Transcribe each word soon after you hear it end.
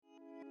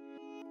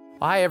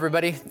Hi,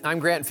 everybody. I'm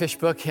Grant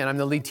Fishbook, and I'm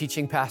the lead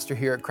teaching pastor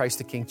here at Christ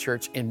the King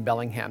Church in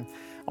Bellingham.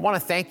 I want to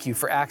thank you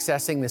for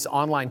accessing this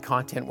online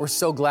content. We're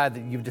so glad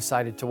that you've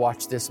decided to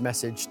watch this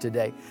message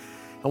today.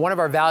 And one of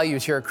our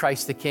values here at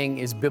Christ the King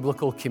is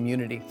biblical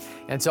community.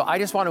 And so I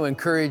just want to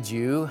encourage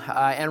you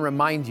and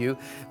remind you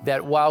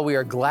that while we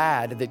are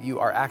glad that you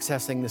are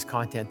accessing this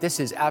content, this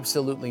is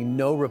absolutely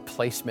no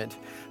replacement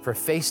for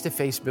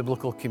face-to-face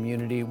biblical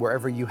community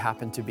wherever you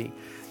happen to be.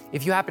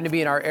 If you happen to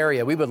be in our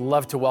area, we would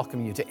love to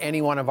welcome you to any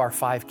one of our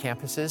 5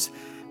 campuses.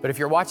 But if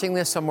you're watching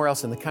this somewhere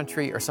else in the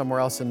country or somewhere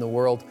else in the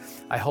world,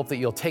 I hope that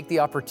you'll take the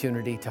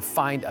opportunity to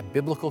find a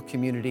biblical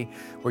community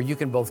where you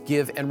can both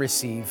give and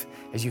receive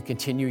as you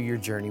continue your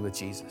journey with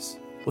Jesus.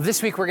 Well,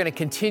 this week we're going to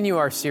continue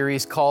our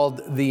series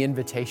called The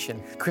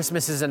Invitation.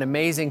 Christmas is an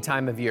amazing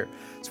time of year.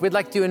 So we'd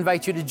like to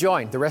invite you to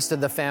join the rest of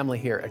the family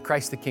here at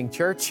Christ the King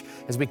Church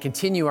as we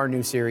continue our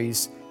new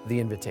series, The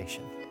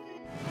Invitation.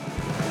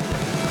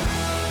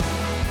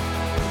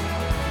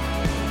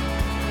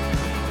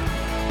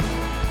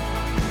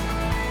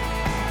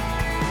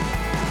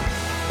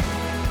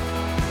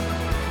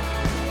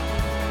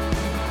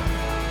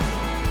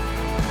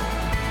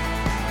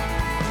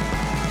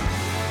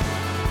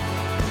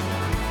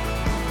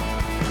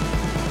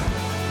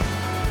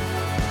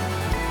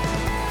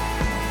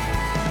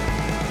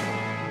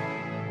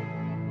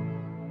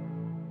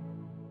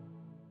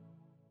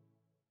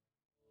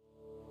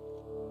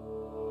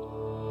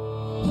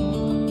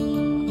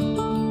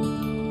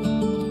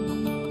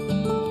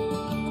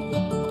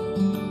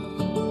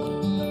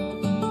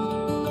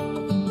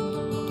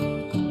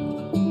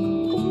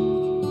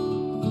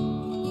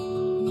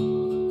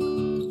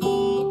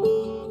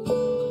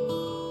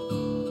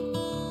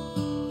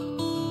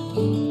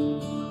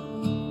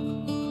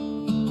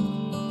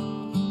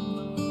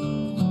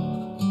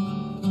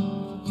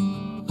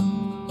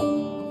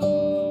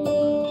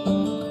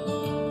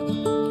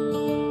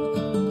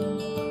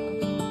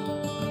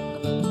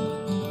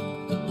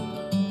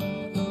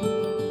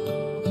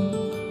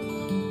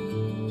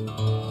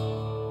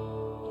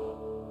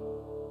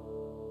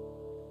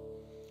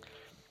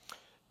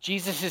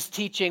 Jesus is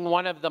teaching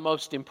one of the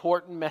most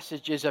important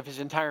messages of his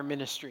entire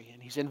ministry,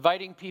 and he's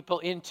inviting people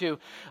into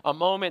a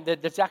moment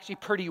that's actually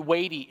pretty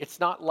weighty. It's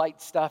not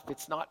light stuff.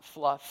 It's not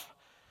fluff.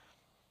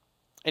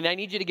 And I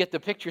need you to get the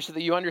picture so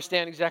that you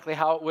understand exactly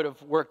how it would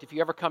have worked. If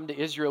you ever come to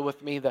Israel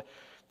with me, the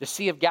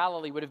Sea of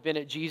Galilee would have been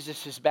at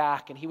Jesus'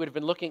 back, and he would have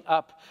been looking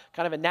up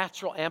kind of a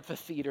natural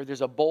amphitheater.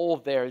 There's a bowl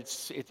there.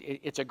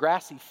 It's a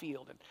grassy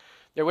field, and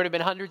there would have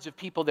been hundreds of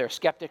people there,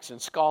 skeptics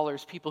and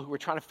scholars, people who were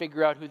trying to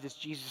figure out who this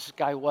Jesus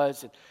guy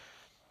was.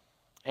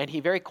 And he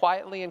very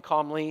quietly and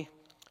calmly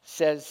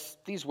says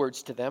these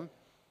words to them: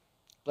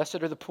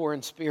 "Blessed are the poor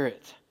in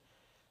spirit,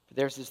 for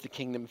theirs is the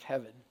kingdom of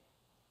heaven.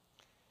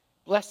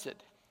 Blessed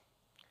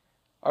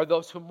are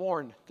those who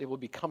mourn, they will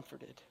be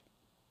comforted.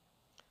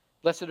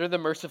 Blessed are the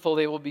merciful,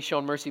 they will be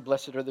shown mercy.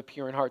 Blessed are the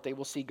pure in heart, they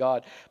will see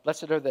God.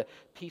 Blessed are the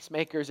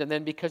peacemakers." And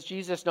then, because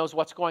Jesus knows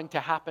what's going to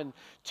happen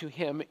to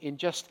him in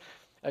just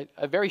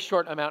a very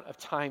short amount of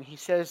time, he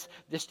says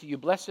this to you: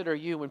 "Blessed are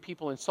you when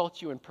people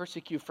insult you and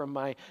persecute from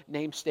my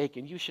namesake,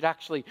 and you should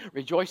actually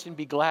rejoice and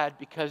be glad,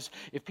 because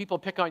if people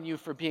pick on you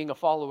for being a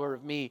follower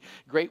of me,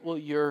 great will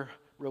your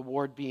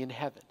reward be in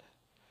heaven."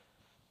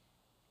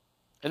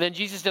 And then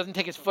Jesus doesn't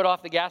take his foot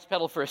off the gas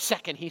pedal for a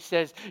second. He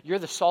says, you're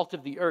the salt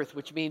of the earth,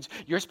 which means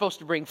you're supposed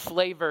to bring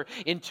flavor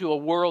into a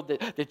world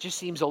that just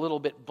seems a little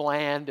bit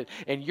bland.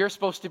 And you're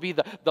supposed to be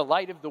the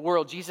light of the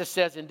world. Jesus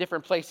says in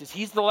different places,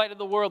 he's the light of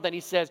the world. Then he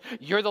says,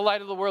 you're the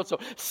light of the world. So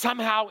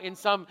somehow, in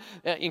some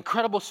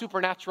incredible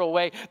supernatural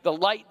way, the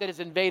light that has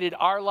invaded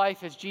our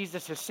life as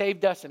Jesus has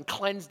saved us and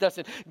cleansed us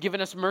and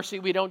given us mercy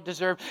we don't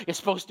deserve is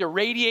supposed to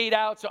radiate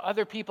out so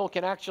other people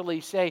can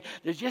actually say,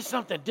 there's just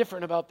something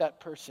different about that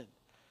person.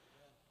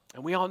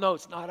 And we all know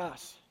it's not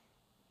us.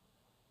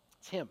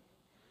 It's him.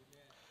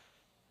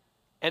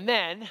 And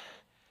then,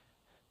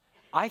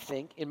 I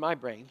think, in my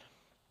brain,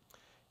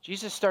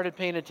 Jesus started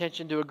paying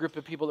attention to a group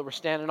of people that were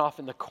standing off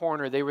in the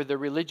corner. They were the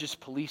religious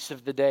police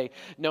of the day,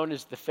 known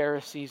as the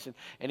Pharisees.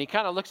 And he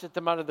kind of looks at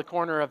them out of the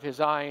corner of his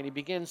eye, and he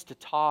begins to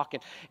talk.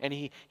 And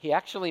he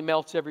actually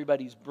melts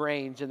everybody's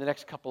brains in the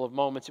next couple of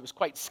moments. It was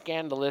quite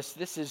scandalous.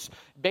 This is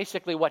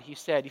basically what he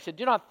said. He said,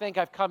 "Do not think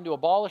I've come to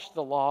abolish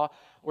the law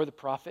or the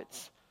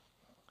prophets.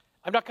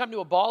 I've not come to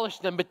abolish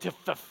them, but to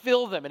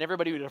fulfill them." And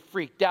everybody would have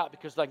freaked out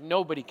because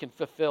nobody can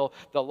fulfill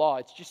the law.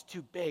 It's just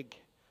too big.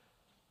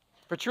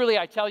 "For truly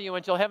I tell you,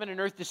 until heaven and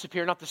earth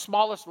disappear, not the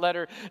smallest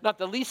letter, not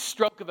the least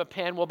stroke of a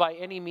pen will by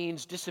any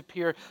means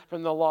disappear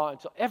from the law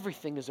until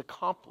everything is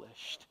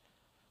accomplished.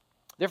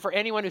 Therefore,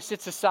 anyone who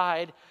sits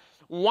aside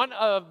one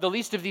of the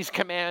least of these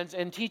commands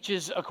and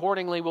teaches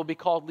accordingly will be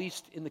called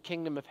least in the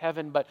kingdom of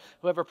heaven. But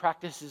whoever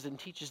practices and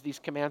teaches these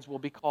commands will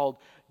be called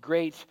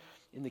great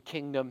in the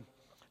kingdom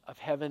of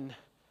heaven.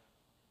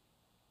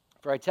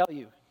 For I tell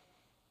you,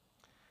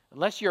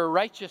 unless your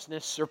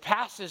righteousness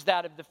surpasses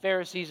that of the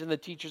Pharisees and the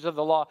teachers of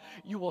the law,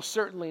 you will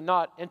certainly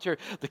not enter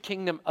the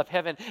kingdom of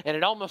heaven." And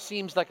it almost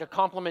seems like a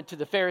compliment to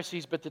the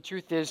Pharisees, but the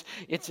truth is,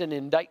 it's an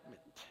indictment.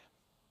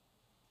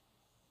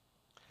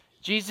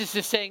 Jesus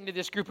is saying to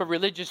this group of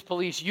religious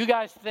police, you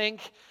guys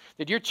think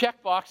that your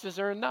check boxes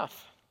are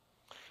enough.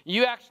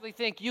 You actually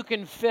think you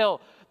can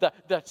fill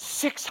the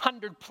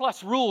 600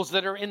 plus rules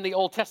that are in the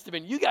Old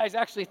Testament. You guys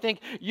actually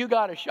think you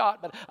got a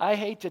shot, but I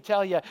hate to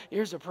tell you,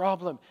 here's a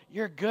problem.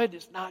 Your good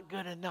is not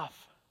good enough.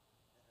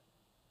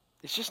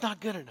 It's just not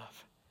good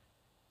enough.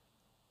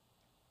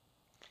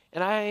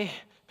 And I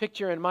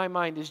picture in my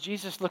mind as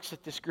Jesus looks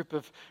at this group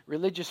of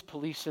religious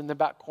police in the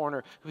back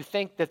corner who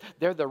think that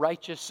they're the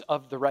righteous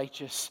of the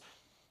righteous.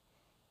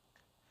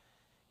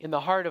 In the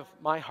heart of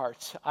my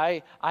hearts,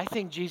 I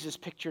think Jesus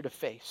pictured a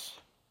face.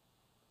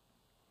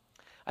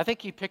 I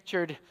think he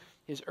pictured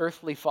his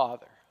earthly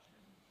father,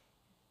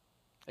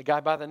 a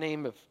guy by the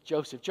name of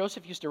Joseph.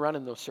 Joseph used to run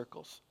in those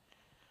circles.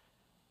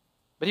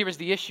 But here was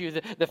the issue.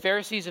 The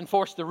Pharisees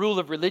enforced the rule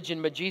of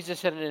religion, but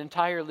Jesus had an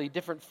entirely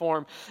different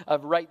form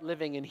of right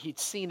living, and he'd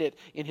seen it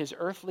in his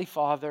earthly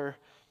father,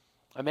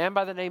 a man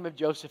by the name of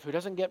Joseph who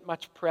doesn't get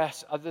much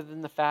press other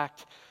than the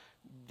fact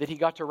that he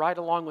got to ride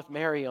along with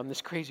Mary on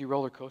this crazy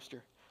roller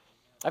coaster.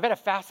 I've had a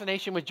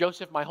fascination with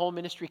Joseph my whole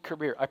ministry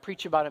career. I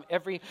preach about him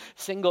every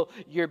single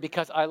year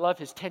because I love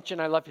his tension.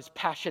 I love his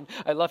passion.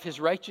 I love his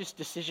righteous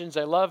decisions.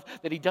 I love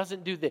that he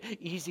doesn't do the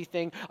easy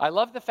thing. I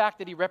love the fact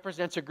that he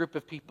represents a group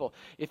of people.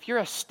 If you're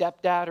a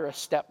stepdad or a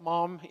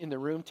stepmom in the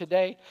room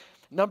today,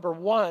 number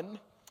one,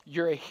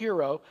 you're a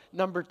hero.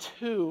 Number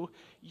two,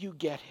 you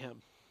get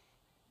him.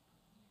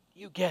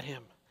 You get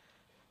him.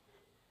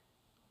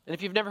 And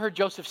if you've never heard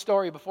Joseph's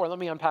story before, let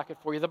me unpack it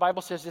for you. The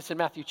Bible says this in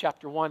Matthew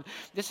chapter 1.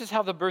 This is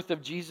how the birth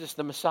of Jesus,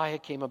 the Messiah,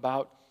 came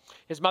about.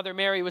 His mother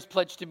Mary was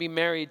pledged to be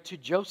married to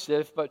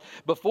Joseph, but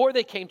before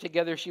they came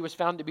together, she was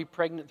found to be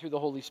pregnant through the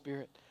Holy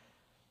Spirit.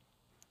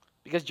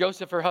 Because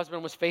Joseph, her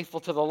husband, was faithful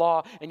to the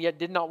law and yet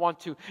did not want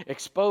to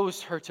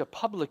expose her to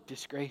public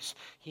disgrace,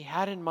 he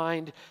had in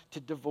mind to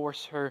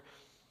divorce her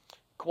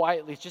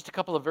quietly. It's just a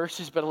couple of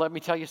verses, but let me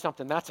tell you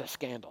something. That's a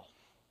scandal.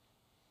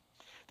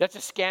 That's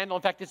a scandal.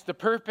 In fact, it's the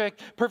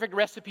perfect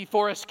recipe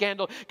for a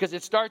scandal because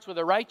it starts with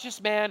a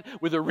righteous man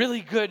with a really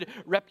good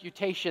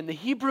reputation. The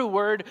Hebrew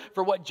word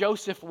for what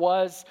Joseph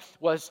was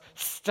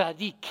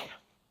tzaddik.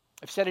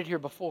 I've said it here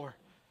before.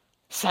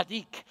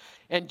 Tzaddik.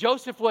 And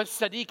Joseph was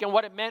tzaddik, and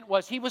what it meant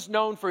was he was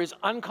known for his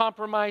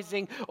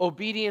uncompromising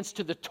obedience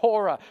to the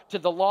Torah, to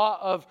the law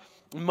of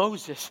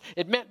Moses.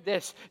 It meant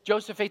this: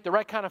 Joseph ate the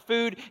right kind of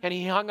food and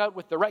he hung out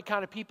with the right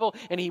kind of people,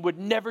 and he would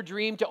never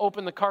dream to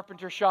open the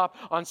carpenter shop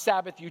on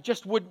Sabbath. You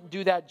just wouldn't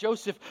do that.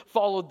 Joseph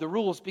followed the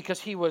rules because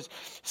he was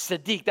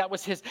tzaddik. That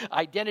was his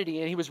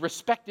identity, and he was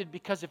respected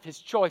because of his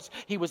choice.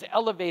 He was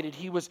elevated.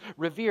 He was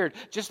revered.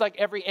 Just like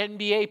every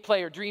NBA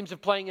player dreams of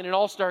playing in an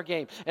all-star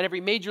game, and every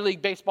Major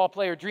League Baseball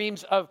player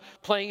dreams of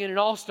playing in an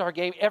all-star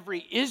game,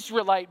 every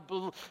Israelite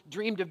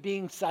dreamed of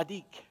being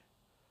tzaddik,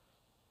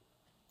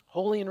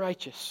 holy and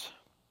righteous.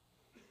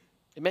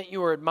 It meant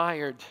you were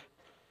admired,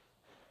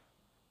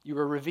 you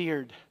were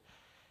revered,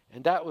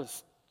 and that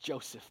was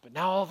Joseph. But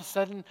now all of a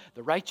sudden,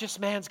 the righteous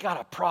man's got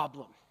a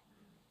problem.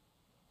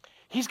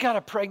 He's got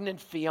a pregnant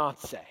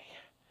fiance.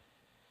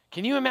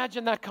 Can you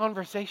imagine that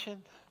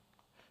conversation?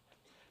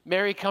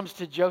 Mary comes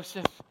to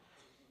Joseph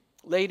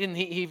late in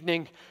the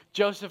evening.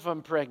 Joseph,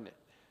 I'm pregnant.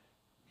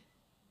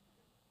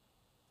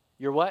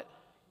 You're what?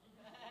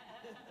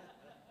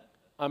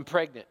 I'm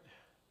pregnant.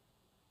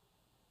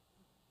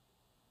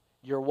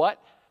 You're what?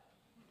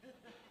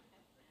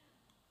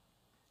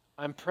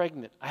 I'm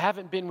pregnant. I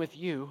haven't been with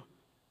you.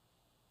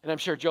 And I'm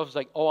sure Joseph's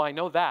like, oh, I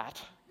know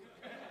that.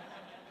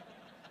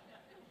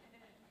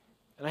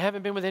 And I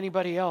haven't been with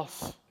anybody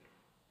else.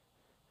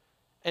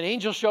 An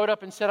angel showed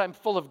up and said, I'm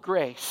full of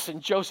grace. And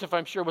Joseph,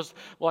 I'm sure, was,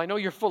 well, I know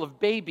you're full of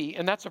baby,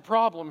 and that's a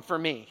problem for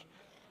me.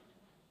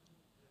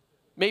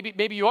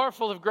 Maybe you are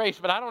full of grace,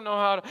 but I don't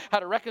know how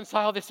to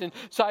reconcile this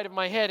inside of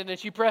my head. And then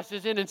she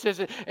presses in and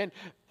says, and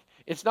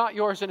it's not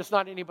yours and it's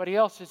not anybody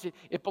else's.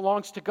 It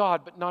belongs to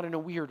God, but not in a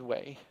weird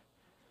way.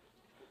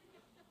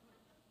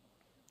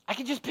 I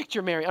can just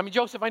picture Mary. I mean,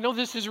 Joseph, I know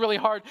this is really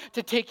hard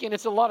to take in.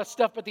 It's a lot of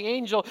stuff, but the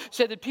angel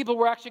said that people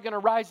were actually going to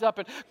rise up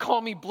and call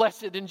me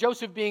blessed. And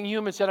Joseph, being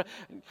human, said,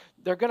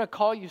 they're going to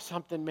call you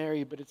something,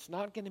 Mary, but it's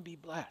not going to be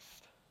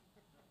blessed.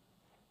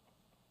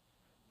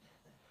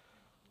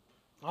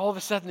 All of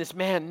a sudden, this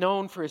man,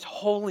 known for his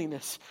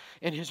holiness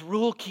and his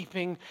rule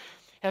keeping,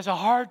 has a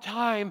hard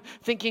time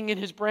thinking in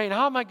his brain,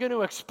 how am I going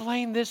to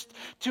explain this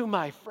to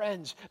my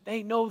friends?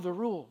 They know the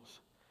rules.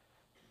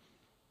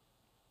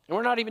 And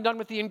we're not even done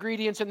with the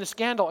ingredients and the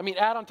scandal. I mean,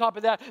 add on top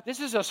of that,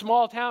 this is a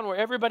small town where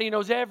everybody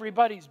knows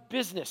everybody's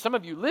business. Some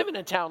of you live in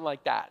a town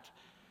like that.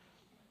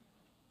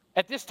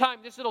 At this time,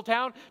 this little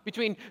town,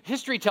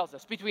 history tells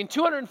us, between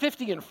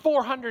 250 and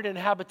 400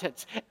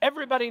 inhabitants.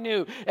 Everybody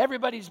knew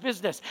everybody's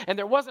business. And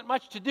there wasn't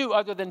much to do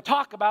other than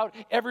talk about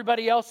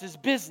everybody else's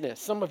business.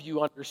 Some of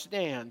you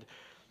understand.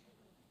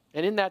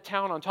 And in that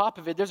town, on top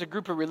of it, there's a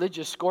group of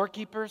religious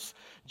scorekeepers.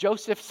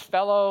 Joseph's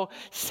fellow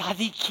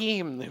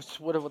tzaddikim, that's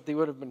what they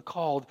would have been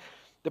called.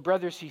 The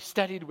brothers he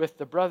studied with,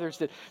 the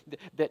brothers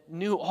that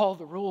knew all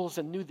the rules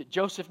and knew that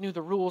Joseph knew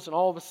the rules. And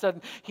all of a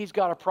sudden, he's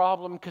got a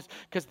problem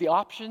because the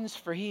options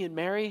for he and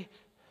Mary,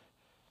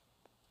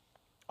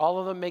 All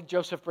of them make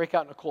Joseph break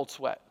out in a cold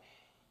sweat.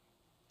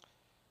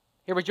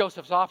 Here were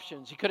Joseph's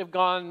options. He could have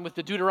gone with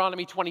the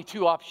Deuteronomy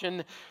 22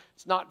 option.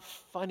 It's not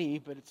funny,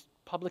 but it's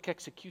public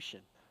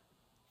execution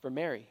for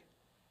Mary.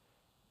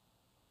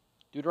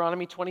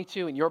 Deuteronomy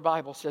 22 in your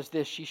Bible says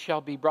this: she shall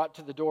be brought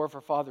to the door of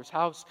her father's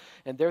house,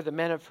 and there the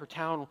men of her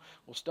town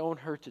will stone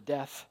her to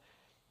death.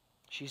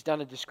 She's done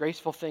a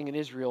disgraceful thing in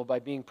Israel by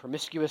being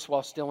promiscuous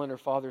while still in her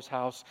father's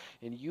house,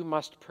 and you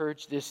must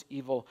purge this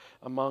evil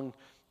among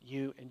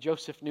you. And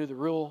Joseph knew the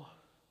rule.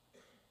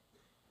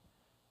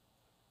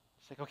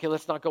 It's like, okay,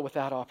 let's not go with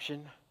that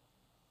option.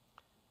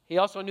 He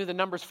also knew the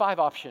Numbers 5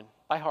 option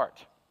by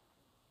heart.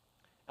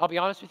 I'll be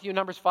honest with you,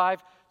 Numbers 5,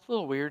 it's a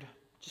little weird,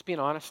 just being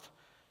honest.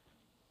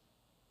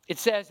 It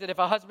says that if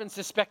a husband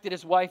suspected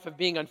his wife of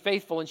being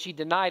unfaithful and she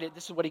denied it,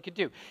 this is what he could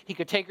do. He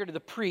could take her to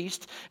the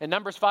priest. And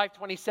Numbers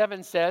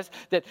 5:27 says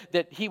that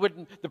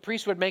the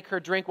priest would make her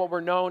drink what were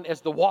known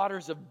as the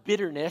waters of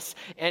bitterness.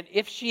 And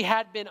if she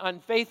had been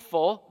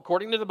unfaithful,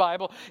 according to the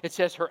Bible, it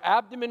says her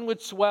abdomen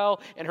would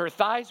swell and her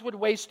thighs would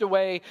waste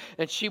away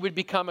and she would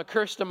become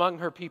accursed among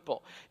her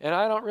people. And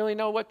I don't really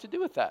know what to do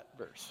with that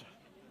verse.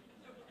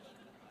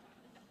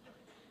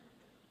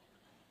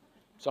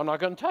 So I'm not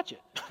going to touch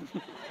it.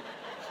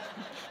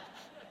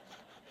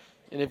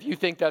 And if you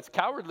think that's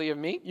cowardly of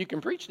me, you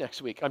can preach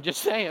next week. I'm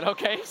just saying,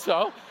 okay?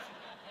 So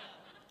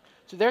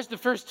there's the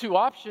first two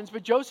options,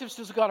 but Joseph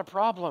still's got a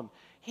problem.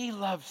 He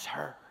loves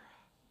her.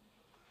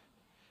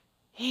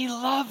 He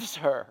loves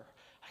her.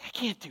 I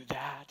can't do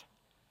that.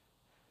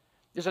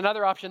 There's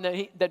another option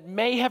that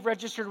may have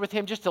registered with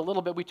him just a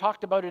little bit. We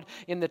talked about it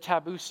in the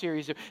Taboo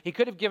series. He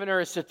could have given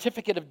her a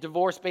certificate of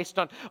divorce based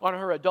on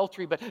her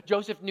adultery, but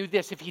Joseph knew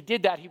this. If he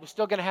did that, he was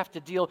still going to have to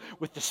deal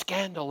with the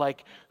scandal,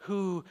 like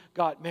who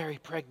got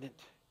Mary pregnant.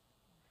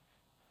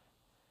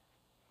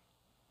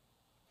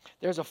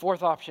 There's a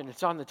fourth option.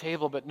 It's on the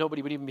table, but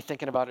nobody would even be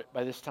thinking about it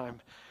by this time.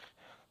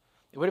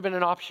 It would have been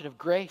an option of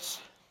grace,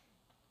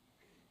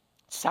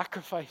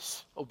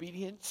 sacrifice,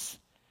 obedience.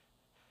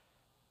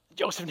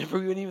 Joseph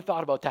never even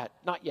thought about that.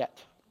 Not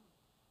yet.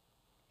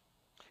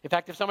 In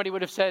fact, if somebody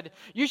would have said,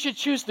 you should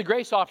choose the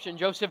grace option,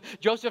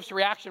 Joseph's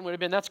reaction would have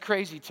been, that's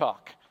crazy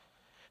talk.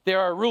 There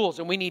are rules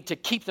and we need to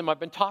keep them. I've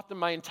been taught them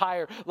my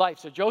entire life.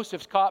 So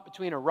Joseph's caught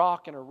between a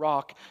rock and a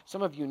rock.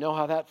 Some of you know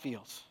how that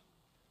feels.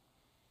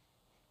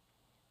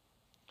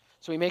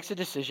 So he makes a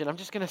decision. I'm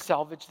just going to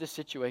salvage this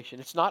situation.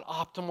 It's not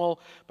optimal,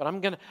 but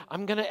I'm going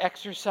to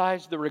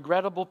exercise the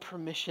regrettable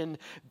permission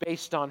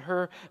based on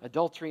her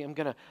adultery. I'm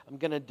going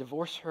to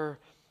divorce her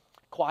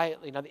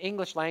quietly. Now, the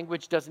English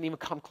language doesn't even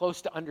come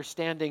close to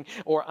understanding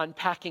or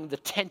unpacking the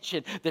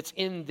tension that's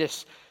in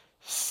this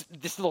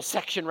little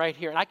section right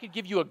here. And I could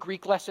give you a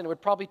Greek lesson. It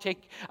would probably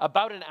take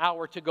about an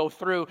hour to go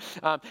through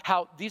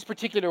how these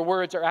particular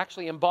words are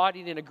actually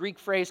embodied in a Greek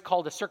phrase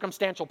called a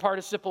circumstantial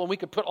participle. And we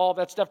could put all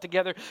that stuff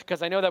together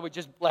because I know that would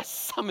just bless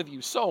some of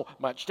you so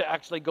much to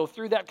actually go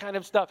through that kind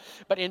of stuff.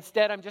 But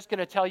instead, I'm just going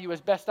to tell you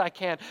as best I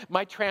can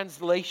my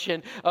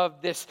translation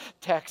of this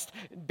text.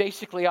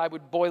 Basically, I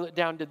would boil it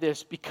down to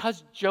this.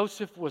 Because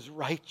Joseph was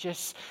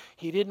righteous,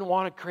 he didn't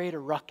want to create a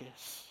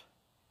ruckus.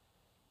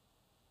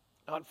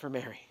 Not for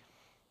Mary.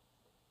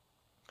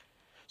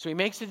 So he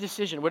makes a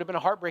decision. It would have been a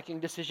heartbreaking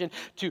decision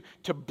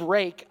to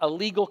break a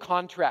legal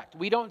contract.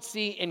 We don't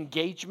see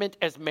engagement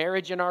as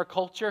marriage in our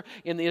culture.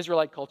 In the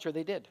Israelite culture,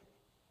 they did.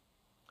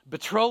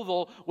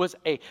 Betrothal was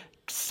a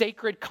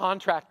sacred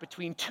contract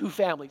between two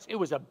families. It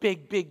was a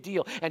big, big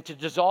deal. And to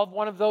dissolve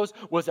one of those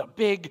was a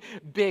big,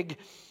 big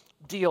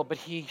deal. But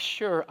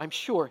I'm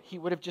sure he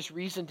would have just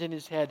reasoned in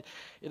his head,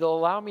 it'll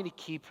allow me to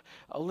keep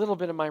a little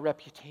bit of my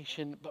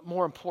reputation. But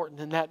more important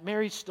than that,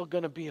 Mary's still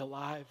going to be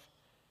alive.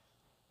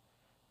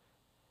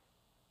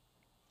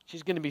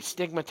 She's going to be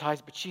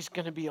stigmatized, but she's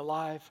going to be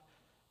alive.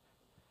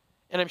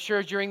 And I'm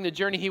sure during the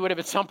journey, he would have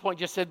at some point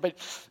just said, but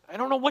I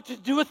don't know what to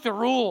do with the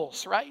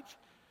rules, right?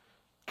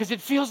 Because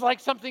it feels like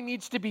something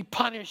needs to be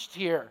punished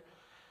here.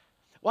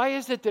 Why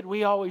is it that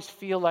we always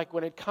feel like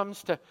when it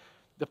comes to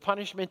the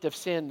punishment of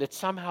sin, that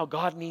somehow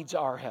God needs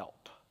our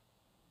help?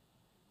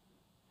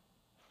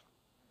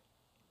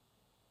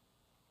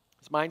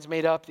 His mind's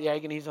made up, the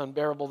agony is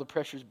unbearable, the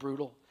pressure's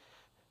brutal.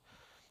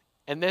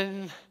 And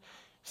then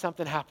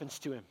something happens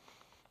to him.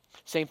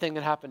 Same thing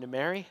that happened to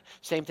Mary,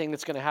 same thing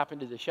that's going to happen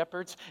to the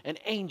shepherds. An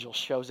angel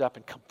shows up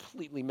and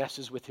completely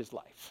messes with his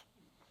life.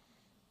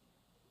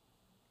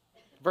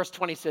 Verse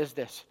 20 says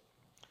this.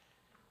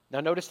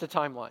 Now notice the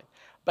timeline.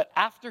 But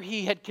after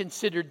he had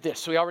considered this,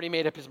 so he already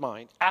made up his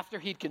mind. After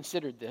he'd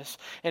considered this,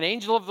 an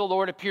angel of the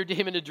Lord appeared to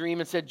him in a dream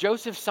and said,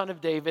 Joseph, son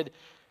of David,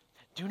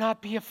 do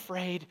not be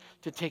afraid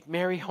to take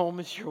Mary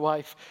home as your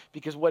wife,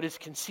 because what is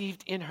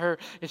conceived in her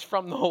is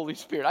from the Holy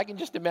Spirit. I can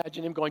just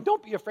imagine him going,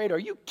 don't be afraid. Are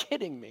you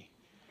kidding me?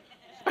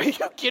 Are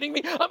you kidding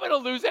me? I'm going to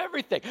lose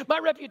everything. My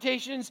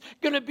reputation's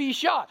going to be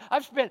shot.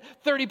 I've spent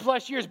 30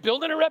 plus years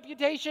building a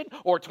reputation,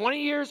 or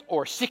 20 years,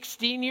 or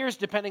 16 years,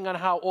 depending on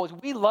how old.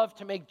 We love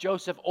to make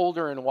Joseph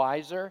older and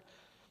wiser.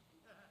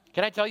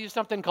 Can I tell you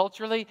something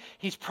culturally?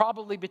 He's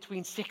probably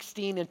between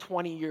 16 and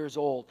 20 years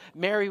old.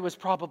 Mary was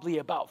probably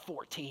about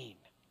 14.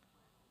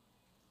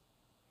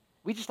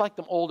 We just like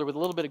them older with a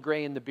little bit of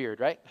gray in the beard,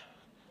 right?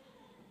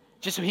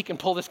 Just so he can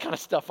pull this kind of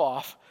stuff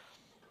off.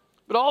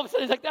 But all of a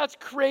sudden, he's like, that's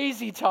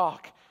crazy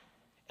talk.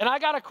 And I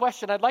got a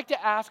question I'd like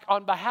to ask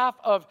on behalf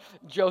of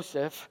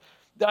Joseph,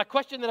 a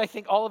question that I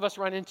think all of us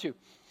run into.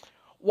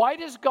 Why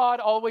does God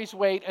always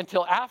wait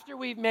until after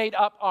we've made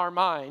up our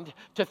mind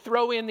to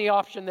throw in the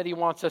option that he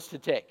wants us to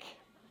take?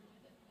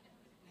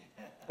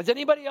 Has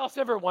anybody else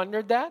ever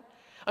wondered that?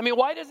 I mean,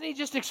 why doesn't he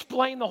just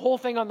explain the whole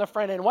thing on the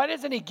front end? Why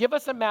doesn't he give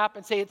us a map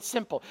and say it's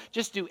simple?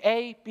 Just do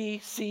A, B,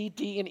 C,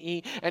 D, and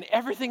E, and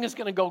everything is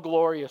going to go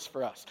glorious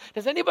for us.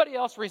 Does anybody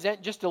else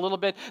resent just a little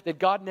bit that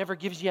God never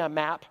gives you a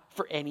map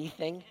for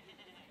anything?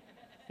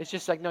 It's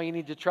just like, no, you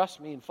need to trust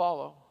me and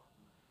follow.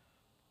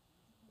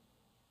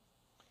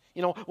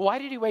 You know, why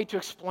did he wait to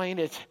explain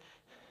it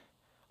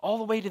all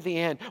the way to the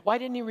end? Why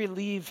didn't he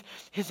relieve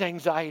his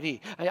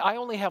anxiety? I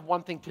only have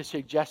one thing to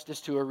suggest as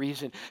to a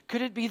reason.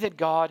 Could it be that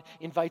God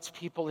invites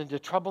people into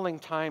troubling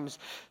times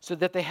so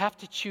that they have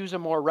to choose a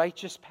more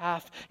righteous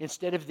path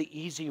instead of the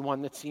easy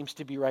one that seems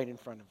to be right in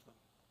front of them?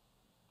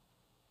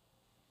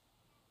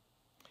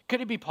 Could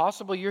it be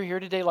possible you're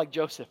here today like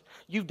Joseph?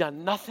 You've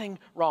done nothing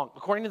wrong.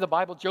 According to the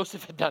Bible,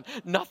 Joseph had done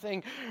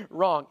nothing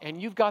wrong. And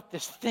you've got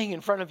this thing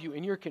in front of you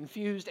and you're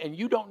confused and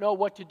you don't know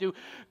what to do.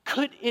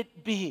 Could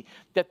it be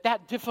that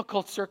that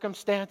difficult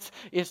circumstance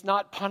is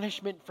not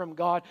punishment from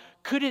God?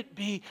 Could it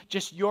be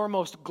just your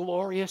most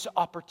glorious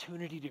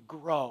opportunity to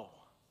grow?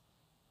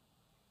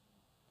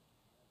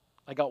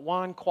 I got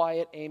one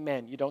quiet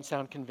amen. You don't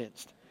sound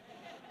convinced.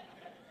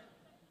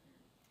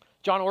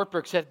 John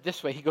Ortberg said it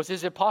this way. He goes,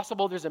 is it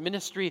possible there's a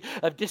ministry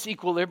of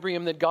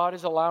disequilibrium that God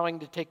is allowing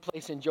to take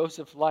place in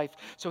Joseph's life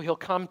so he'll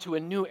come to a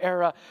new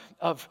era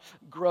of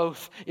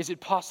growth? Is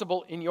it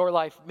possible in your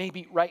life,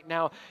 maybe right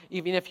now,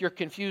 even if you're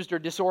confused or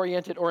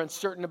disoriented or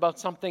uncertain about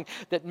something,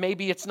 that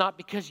maybe it's not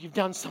because you've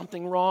done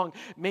something wrong.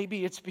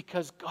 Maybe it's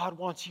because God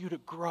wants you to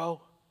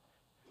grow.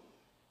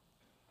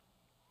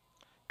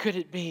 Could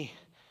it be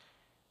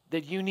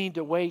that you need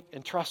to wait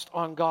and trust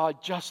on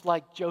God just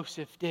like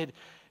Joseph did?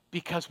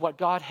 Because what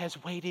God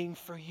has waiting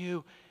for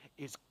you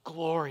is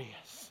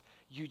glorious.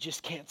 You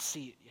just can't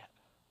see it yet.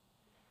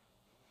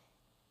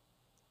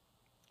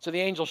 So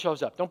the angel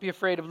shows up. Don't be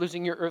afraid of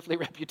losing your earthly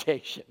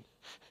reputation.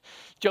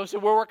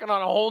 Joseph, we're working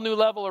on a whole new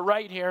level of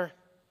right here.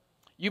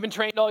 You've been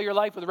trained all your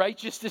life with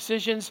righteous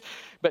decisions,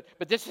 but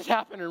this is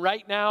happening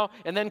right now,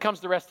 and then comes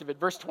the rest of it.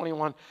 Verse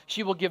 21,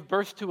 she will give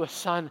birth to a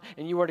son,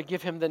 and you are to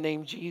give him the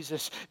name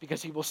Jesus,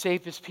 because he will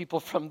save his people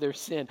from their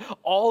sin.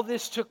 All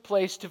this took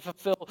place to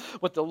fulfill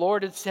what the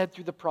Lord had said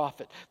through the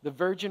prophet. The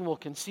virgin will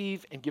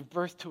conceive and give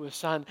birth to a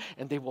son,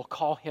 and they will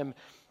call him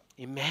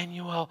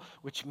Emmanuel,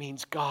 which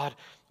means God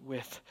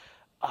with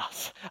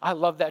us. I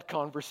love that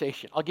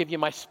conversation. I'll give you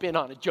my spin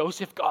on it.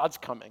 Joseph, God's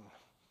coming.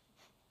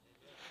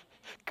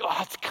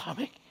 God's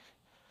coming.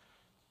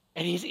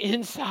 And he's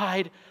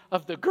inside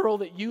of the girl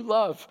that you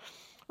love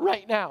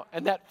right now.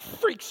 And that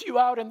freaks you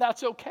out, and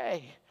that's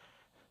okay.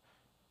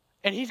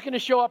 And he's going to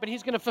show up and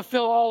he's going to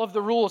fulfill all of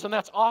the rules. And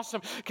that's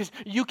awesome because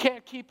you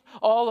can't keep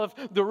all of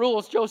the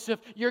rules, Joseph.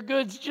 Your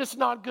good's just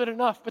not good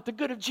enough. But the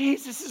good of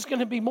Jesus is going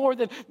to be more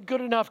than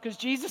good enough because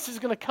Jesus is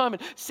going to come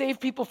and save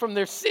people from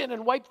their sin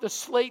and wipe the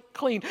slate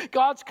clean.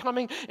 God's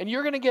coming and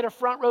you're going to get a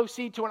front row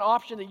seat to an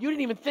option that you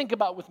didn't even think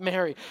about with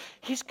Mary.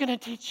 He's going to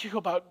teach you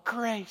about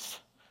grace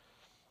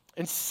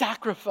and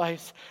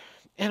sacrifice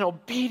and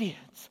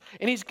obedience.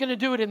 And he's going to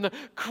do it in the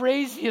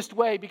craziest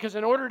way because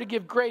in order to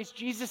give grace,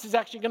 Jesus is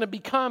actually going to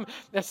become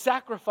a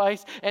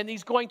sacrifice and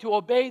he's going to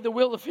obey the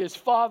will of his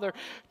Father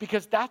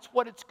because that's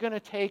what it's going to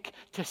take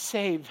to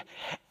save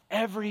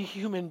every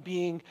human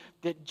being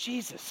that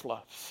Jesus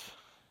loves.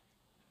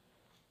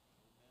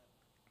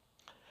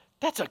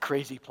 That's a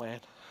crazy plan.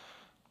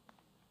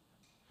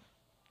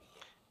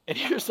 And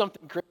here's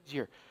something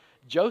crazier.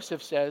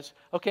 Joseph says,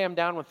 okay, I'm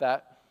down with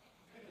that.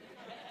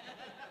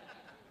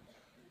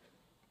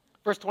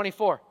 Verse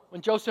 24,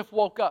 when Joseph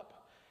woke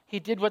up, he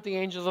did what the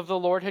angels of the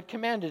Lord had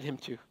commanded him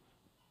to.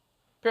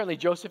 Apparently,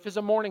 Joseph is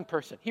a morning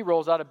person. He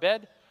rolls out of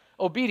bed.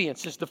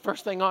 Obedience is the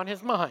first thing on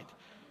his mind.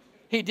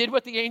 He did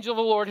what the angel of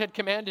the Lord had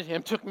commanded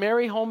him, took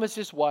Mary home as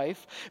his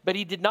wife, but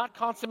he did not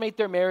consummate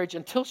their marriage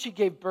until she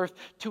gave birth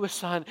to a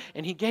son,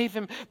 and he gave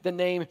him the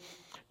name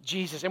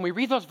Jesus. And we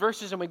read those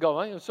verses and we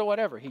go, oh, so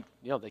whatever.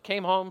 They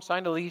came home,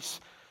 signed a lease.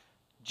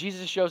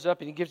 Jesus shows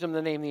up and he gives them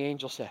the name the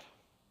angel said.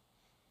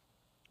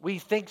 We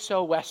think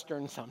so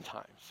Western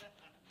sometimes.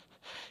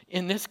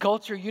 In this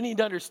culture, you need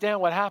to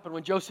understand what happened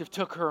when Joseph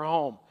took her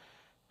home.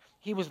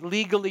 He was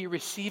legally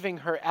receiving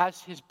her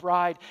as his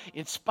bride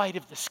in spite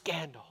of the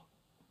scandal.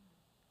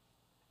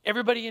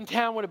 Everybody in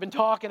town would have been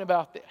talking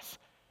about this.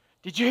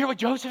 Did you hear what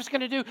Joseph's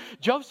going to do?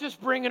 Joseph's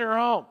bringing her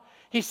home.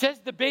 He says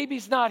the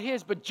baby's not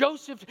his, but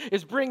Joseph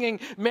is bringing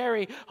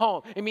Mary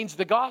home. It means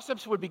the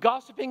gossips would be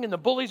gossiping and the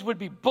bullies would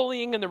be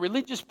bullying and the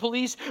religious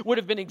police would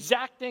have been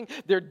exacting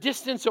their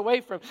distance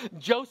away from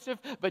Joseph.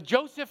 But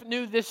Joseph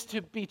knew this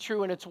to be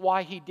true, and it's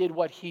why he did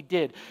what he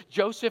did.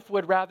 Joseph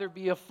would rather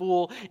be a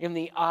fool in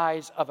the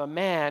eyes of a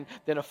man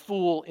than a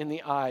fool in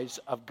the eyes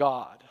of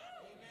God.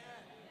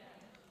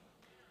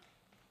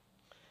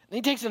 And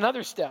he takes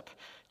another step.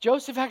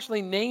 Joseph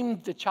actually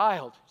named the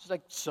child. It's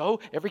like, so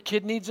every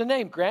kid needs a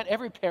name. Grant,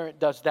 every parent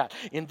does that.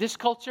 In this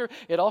culture,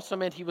 it also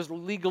meant he was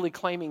legally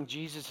claiming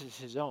Jesus as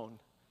his own.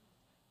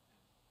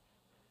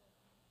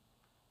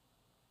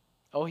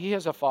 Oh, he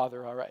has a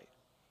father, all right.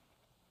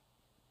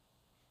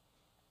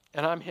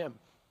 And I'm him.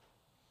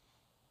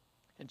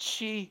 And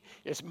she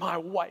is my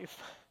wife.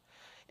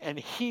 And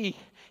he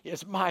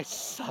is my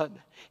son.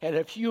 And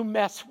if you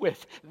mess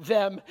with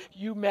them,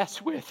 you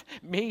mess with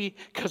me,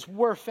 because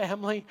we're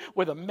family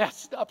with a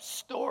messed up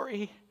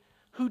story.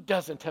 Who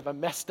doesn't have a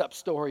messed up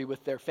story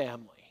with their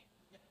family?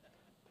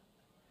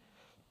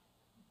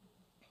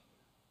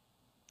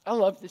 I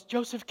love this.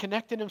 Joseph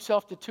connected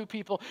himself to two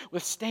people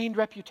with stained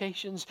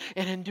reputations,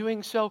 and in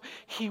doing so,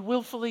 he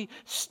willfully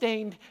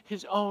stained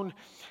his own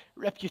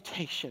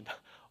reputation.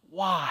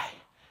 Why?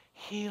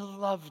 He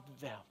loved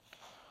them.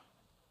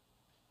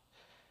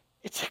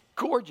 It's a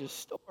gorgeous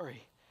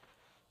story.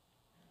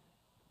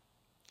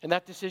 And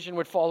that decision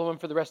would follow him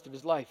for the rest of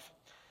his life.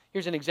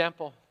 Here's an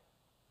example.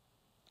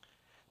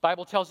 The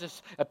Bible tells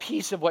us a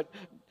piece of what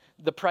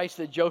the price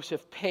that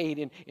Joseph paid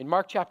in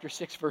Mark chapter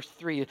 6, verse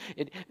 3.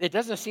 It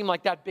doesn't seem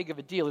like that big of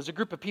a deal. There's a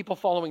group of people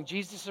following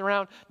Jesus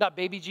around, not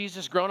baby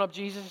Jesus, grown-up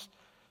Jesus.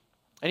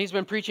 And he's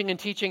been preaching and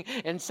teaching,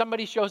 and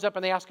somebody shows up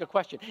and they ask a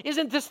question.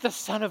 Isn't this the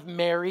son of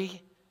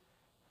Mary?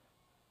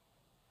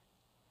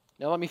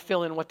 Now let me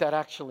fill in what that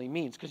actually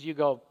means, because you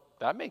go,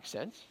 that makes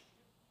sense.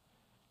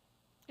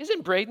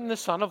 Isn't Braden the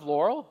son of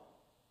Laurel?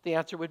 The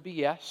answer would be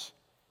yes.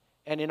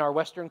 And in our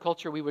Western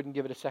culture, we wouldn't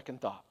give it a second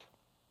thought.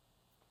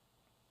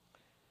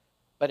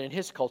 But in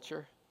his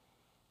culture,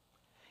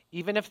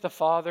 even if the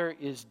father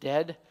is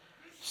dead,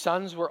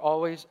 sons were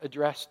always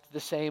addressed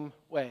the same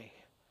way.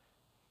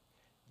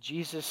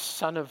 Jesus,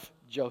 son of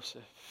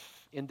Joseph.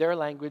 In their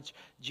language,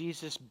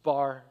 Jesus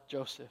bar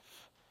Joseph.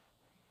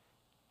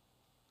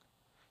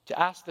 To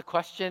ask the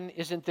question,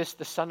 isn't this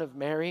the son of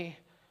Mary?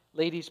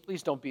 Ladies,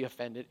 please don't be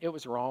offended. It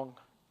was wrong.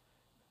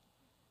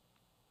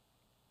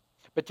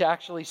 But to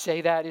actually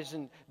say that,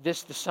 isn't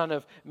this the son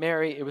of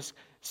Mary? It was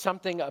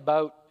something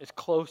about as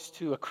close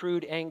to a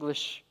crude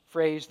English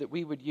phrase that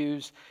we would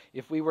use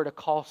if we were to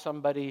call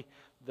somebody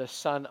the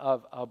son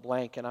of a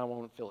blank, and I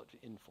won't fill it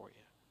in for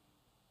you.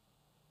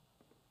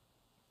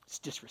 It's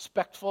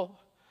disrespectful,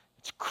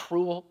 it's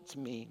cruel, it's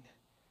mean.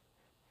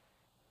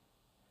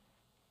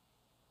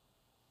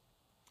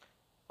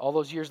 All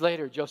those years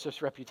later,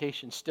 Joseph's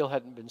reputation still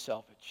hadn't been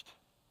salvaged.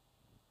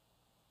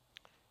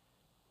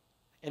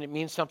 And it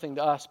means something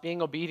to us.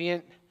 Being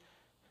obedient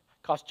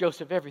cost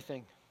Joseph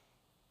everything.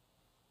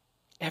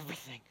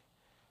 Everything.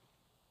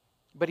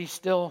 But he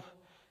still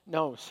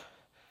knows,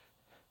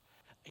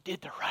 I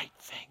did the right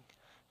thing.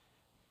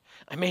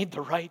 I made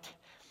the right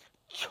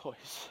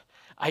choice.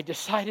 I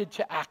decided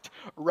to act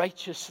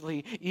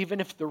righteously, even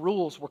if the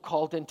rules were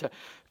called into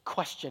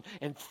question.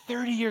 And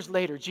 30 years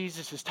later,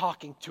 Jesus is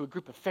talking to a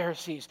group of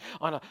Pharisees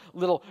on a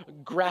little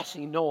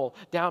grassy knoll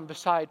down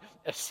beside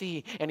a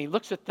sea. And he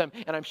looks at them,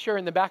 and I'm sure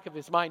in the back of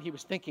his mind, he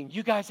was thinking,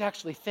 you guys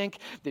actually think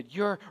that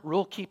your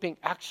rule keeping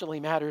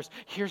actually matters?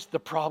 Here's the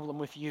problem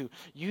with you.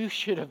 You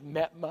should have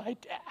met my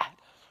dad.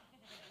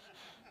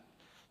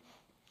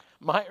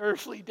 My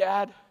earthly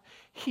dad.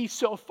 He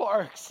so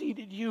far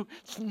exceeded you,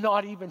 it's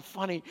not even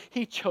funny.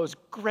 He chose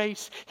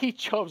grace. He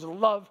chose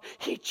love.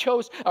 He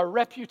chose a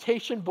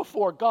reputation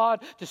before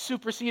God to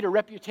supersede a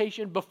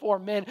reputation before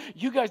men.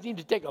 You guys need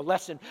to take a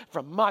lesson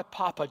from my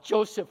papa.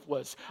 Joseph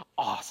was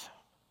awesome.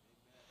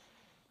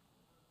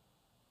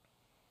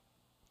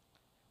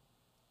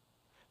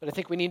 But I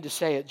think we need to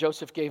say it.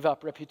 Joseph gave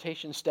up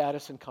reputation,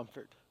 status, and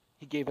comfort.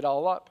 He gave it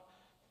all up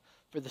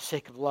for the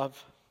sake of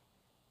love.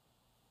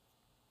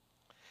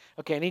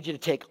 Okay, I need you to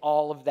take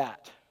all of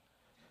that,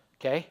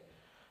 okay?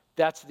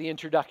 That's the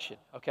introduction,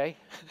 okay?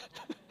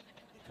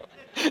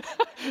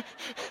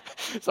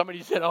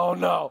 Somebody said, oh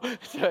no.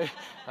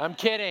 I'm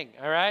kidding,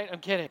 all right? I'm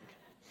kidding.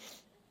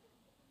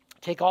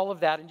 Take all of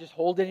that and just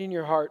hold it in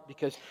your heart,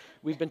 because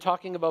we've been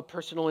talking about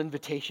personal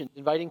invitation,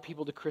 inviting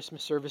people to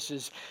Christmas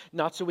services,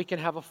 not so we can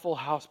have a full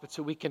house, but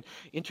so we can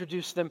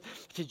introduce them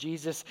to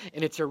Jesus.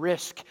 And it's a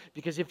risk,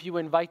 because if you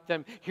invite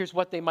them, here's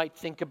what they might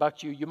think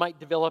about you. You might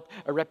develop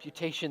a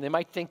reputation. They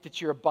might think that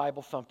you're a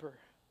Bible thumper.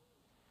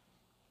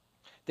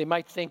 They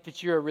might think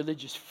that you're a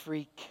religious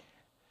freak.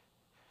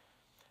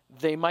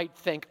 They might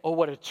think, oh,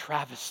 what a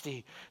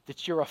travesty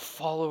that you're a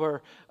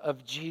follower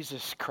of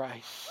Jesus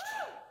Christ.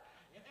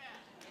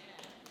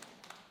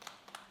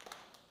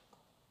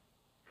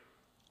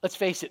 Let's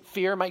face it,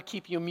 fear might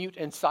keep you mute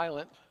and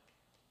silent.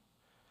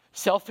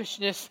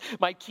 Selfishness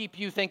might keep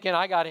you thinking,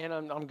 I got in,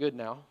 I'm good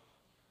now.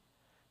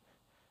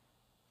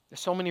 There's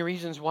so many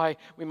reasons why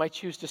we might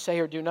choose to say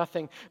or do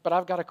nothing, but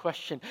I've got a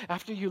question.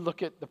 After you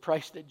look at the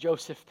price that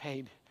Joseph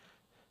paid,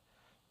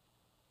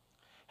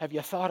 have you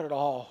thought at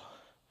all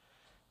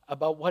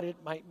about what it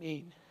might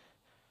mean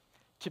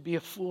to be a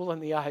fool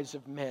in the eyes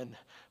of men,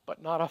 but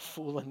not a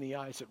fool in the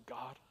eyes of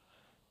God?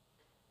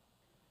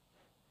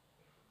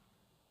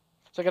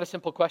 So I got a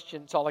simple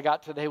question. It's all I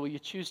got today. Will you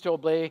choose to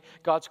obey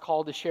God's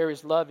call to share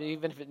his love,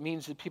 even if it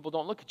means that people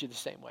don't look at you the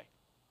same way?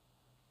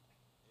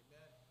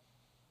 Amen.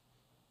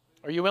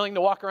 Are you willing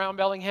to walk around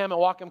Bellingham and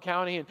Whatcom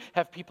County and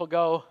have people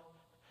go,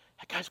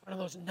 that guy's one of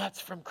those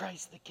nuts from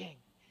Christ the King?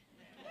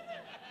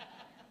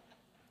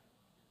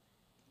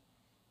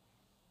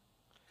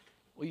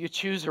 Will you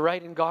choose a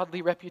right and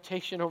godly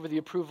reputation over the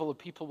approval of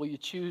people? Will you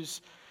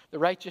choose the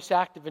righteous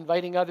act of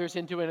inviting others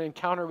into an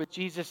encounter with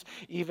Jesus,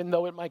 even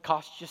though it might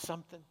cost you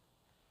something?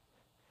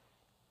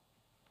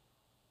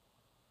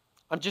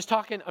 I'm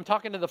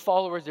talking to the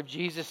followers of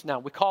Jesus now.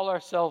 We call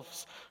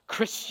ourselves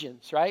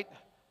Christians, right?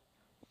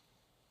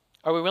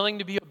 Are we willing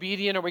to be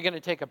obedient, or are we going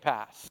to take a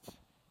pass?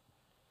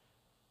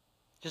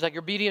 Just like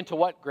obedient to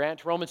what,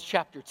 Grant? Romans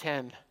chapter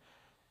 10.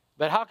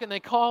 But how can they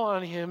call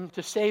on him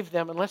to save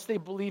them unless they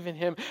believe in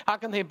him? How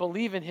can they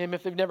believe in him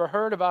if they've never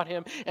heard about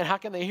him? And how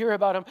can they hear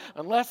about him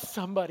unless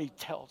somebody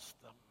tells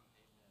them?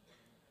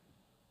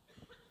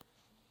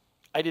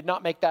 I did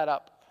not make that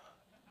up.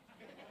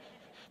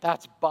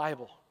 That's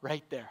Bible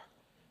right there.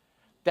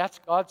 That's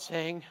God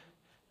saying,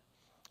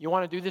 you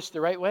want to do this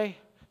the right way?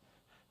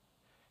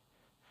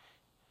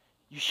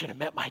 You should have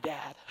met my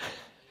dad.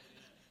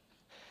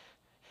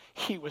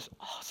 He was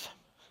awesome.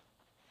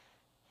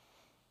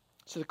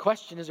 So the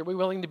question is, are we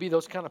willing to be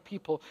those kind of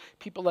people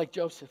like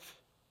Joseph?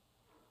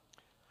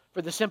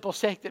 For the simple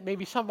sake that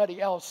maybe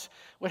somebody else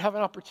would have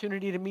an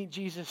opportunity to meet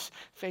Jesus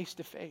face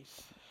to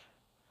face.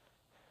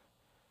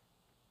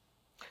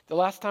 The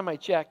last time I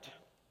checked,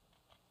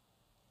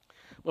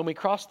 when we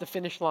cross the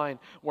finish line,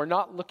 we're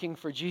not looking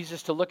for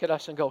Jesus to look at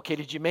us and go, okay,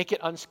 did you make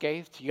it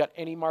unscathed? You got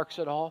any marks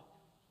at all?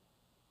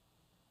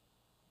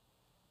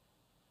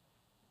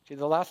 See,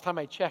 the last time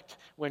I checked,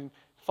 when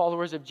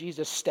followers of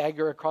Jesus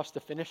stagger across the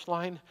finish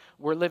line,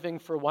 we're living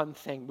for one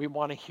thing. We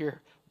want to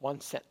hear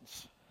one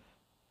sentence.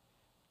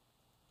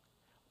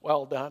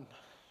 Well done,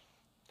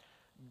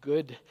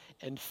 good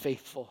and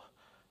faithful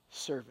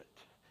servant.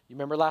 You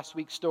remember last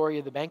week's story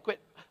of the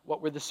banquet?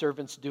 What were the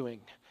servants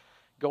doing?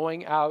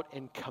 Going out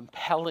and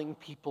compelling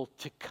people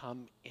to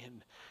come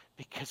in,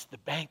 because the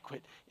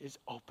banquet is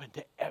open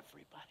to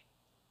everybody.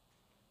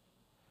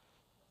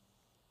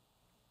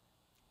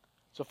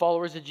 So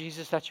followers of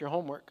Jesus, that's your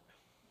homework.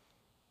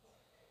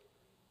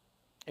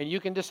 And you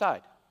can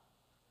decide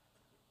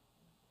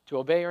to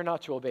obey or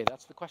not to obey.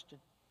 That's the question.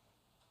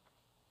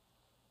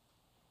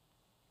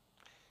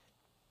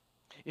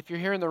 If you're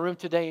here in the room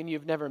today and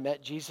you've never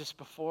met Jesus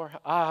before,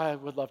 I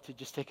would love to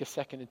just take a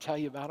second and tell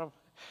you about him.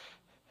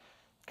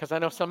 Because I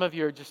know some of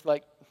you are just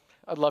like,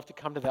 I'd love to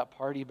come to that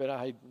party, but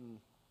I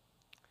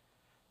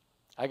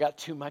got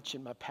too much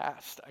in my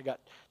past. I got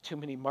too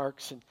many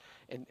marks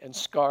and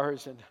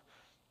scars. And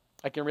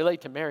I can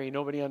relate to Mary.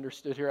 Nobody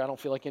understood her. I don't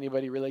feel like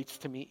anybody relates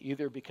to me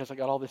either, because I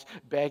got all this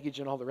baggage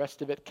and all the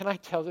rest of it. Can I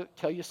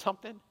tell you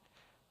something?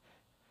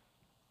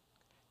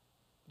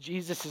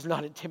 Jesus is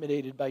not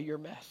intimidated by your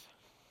mess.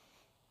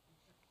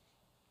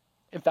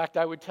 In fact,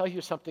 I would tell you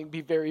something.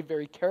 Be very,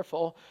 very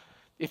careful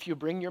if you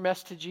bring your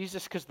mess to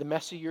Jesus, because the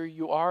messier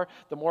you are,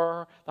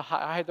 the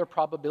higher the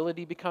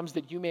probability becomes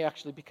that you may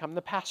actually become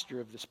the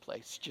pastor of this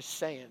place. Just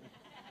saying.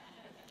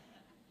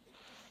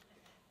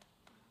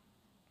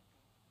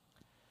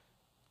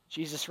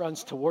 Jesus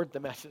runs toward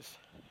the messes.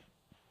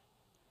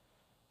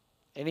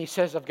 And he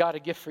says, I've got a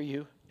gift for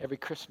you every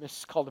Christmas.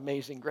 It's called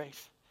Amazing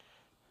Grace.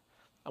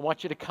 I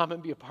want you to come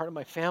and be a part of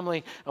my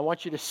family. I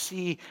want you to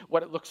see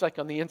what it looks like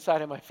on the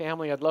inside of my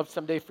family. I'd love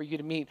someday for you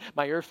to meet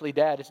my earthly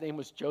dad. His name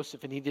was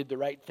Joseph, and he did the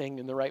right thing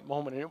in the right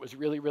moment, and it was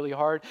really, really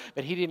hard.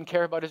 But he didn't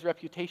care about his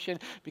reputation,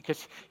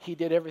 because he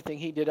did everything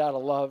he did out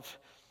of love.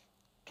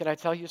 Can I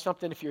tell you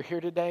something? If you're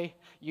here today,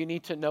 you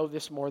need to know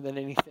this more than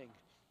anything.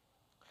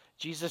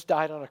 Jesus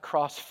died on a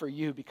cross for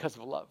you because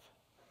of love.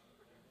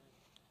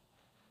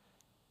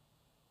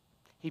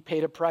 He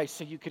paid a price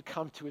so you could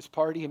come to his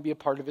party and be a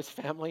part of his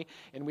family,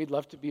 and we'd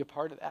love to be a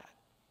part of that.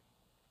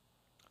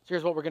 So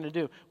here's what we're going to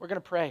do. We're going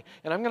to pray,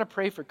 and I'm going to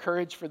pray for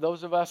courage for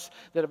those of us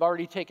that have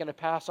already taken a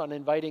pass on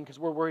inviting, because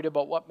we're worried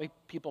about what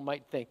people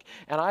might think.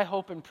 And I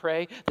hope and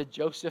pray that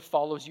Joseph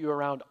follows you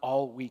around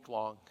all week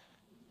long.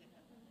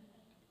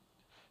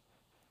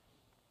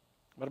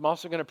 But I'm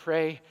also going to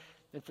pray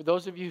that for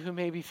those of you who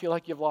maybe feel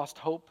like you've lost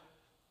hope,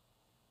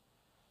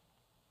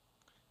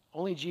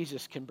 only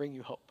Jesus can bring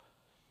you hope.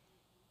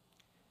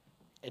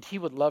 And he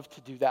would love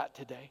to do that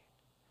today.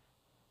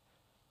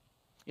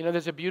 You know,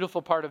 there's a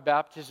beautiful part of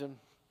baptism.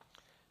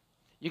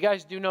 You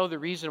guys do know the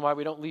reason why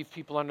we don't leave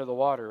people under the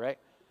water, right?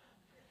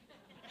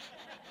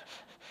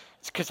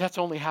 It's because that's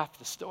only half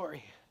the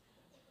story.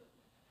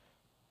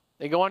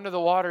 They go under the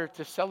water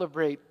to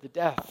celebrate the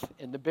death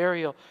and the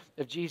burial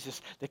of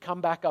Jesus. They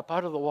come back up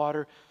out of the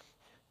water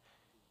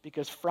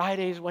because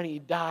Friday is when he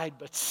died,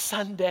 but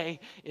Sunday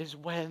is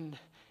when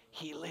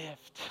he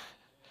lived.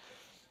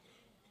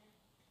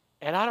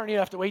 And I don't even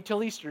have to wait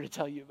till Easter to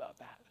tell you about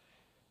that.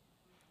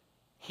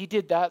 He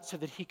did that so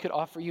that he could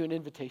offer you an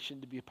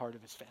invitation to be a part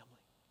of his family.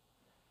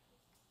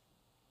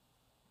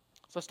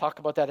 So let's talk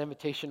about that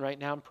invitation right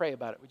now and pray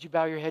about it. Would you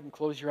bow your head and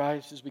close your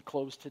eyes as we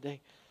close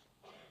today?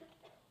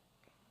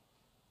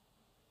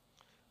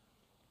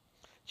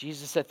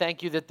 Jesus, I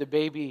thank you that the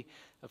baby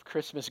of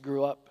Christmas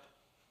grew up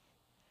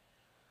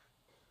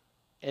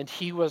and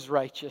he was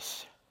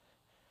righteous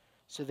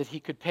so that he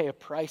could pay a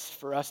price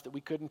for us that we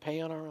couldn't pay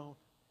on our own.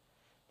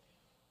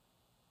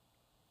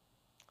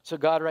 So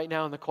God, right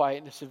now in the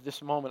quietness of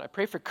this moment, I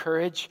pray for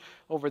courage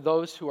over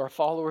those who are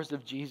followers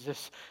of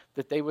Jesus,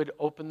 that they would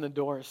open the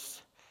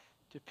doors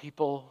to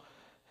people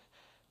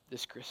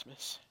this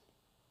Christmas.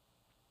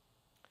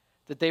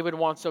 That they would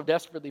want so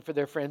desperately for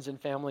their friends and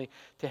family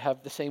to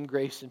have the same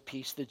grace and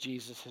peace that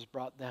Jesus has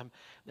brought them.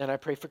 Then I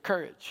pray for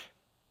courage.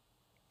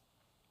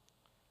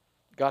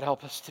 God,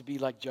 help us to be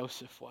like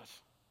Joseph was.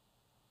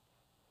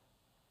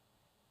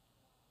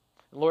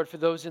 And Lord, for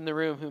those in the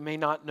room who may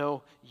not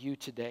know you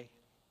today,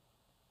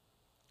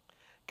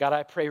 God,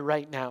 I pray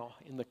right now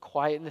in the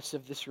quietness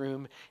of this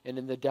room and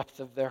in the depth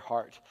of their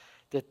heart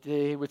that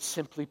they would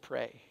simply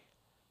pray,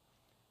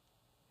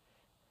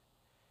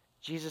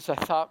 Jesus, I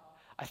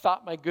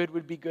thought my good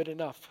would be good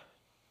enough.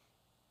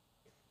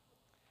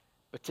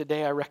 But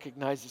today I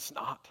recognize it's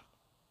not.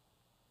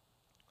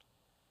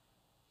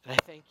 And I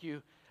thank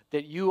you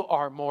that you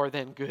are more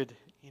than good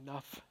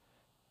enough.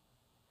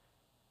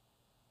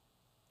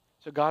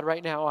 So God,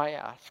 right now I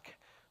ask,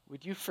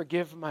 would you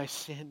forgive my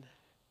sin?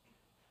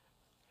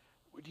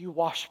 Would you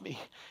wash me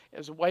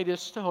as white as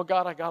snow?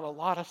 God, I got a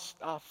lot of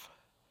stuff.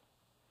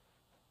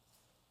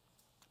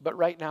 But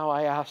right now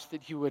I ask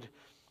that you'd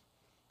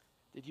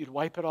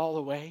wipe it all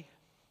away,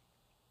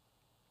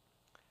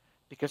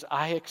 because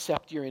I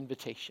accept your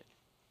invitation.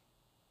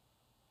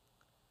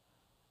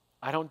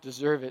 I don't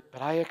deserve it,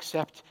 but I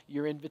accept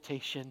your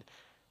invitation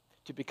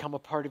to become a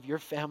part of your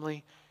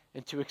family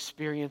and to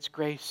experience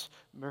grace,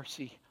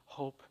 mercy,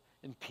 hope,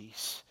 and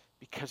peace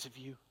because of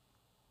you.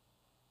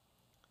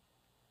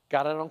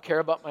 God, I don't care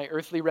about my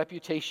earthly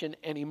reputation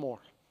anymore.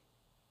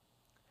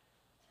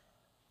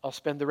 I'll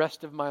spend the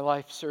rest of my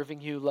life serving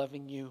you,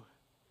 loving you,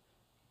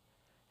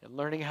 and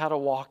learning how to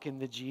walk in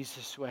the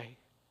Jesus way.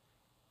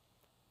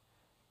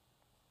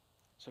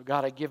 So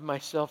God, I give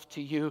myself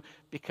to you,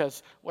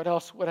 because what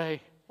else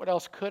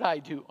could I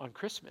do on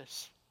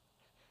Christmas?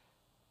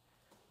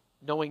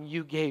 Knowing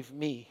you gave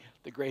me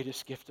the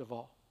greatest gift of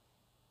all.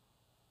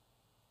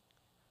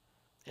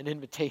 An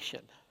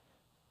invitation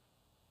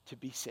to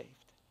be saved.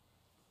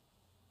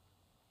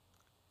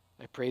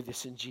 I pray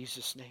this in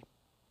Jesus' name.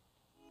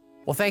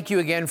 Well, thank you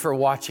again for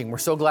watching. We're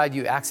so glad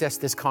you accessed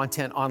this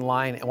content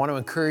online. I want to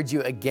encourage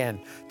you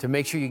again to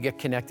make sure you get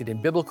connected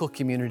in biblical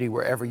community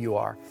wherever you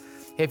are.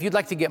 Hey, if you'd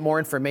like to get more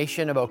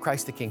information about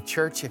Christ the King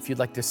Church, if you'd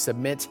like to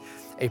submit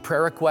a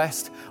prayer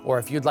request, or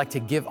if you'd like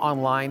to give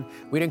online,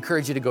 we'd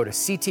encourage you to go to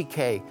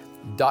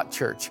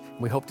ctk.church.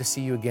 We hope to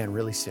see you again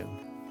really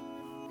soon.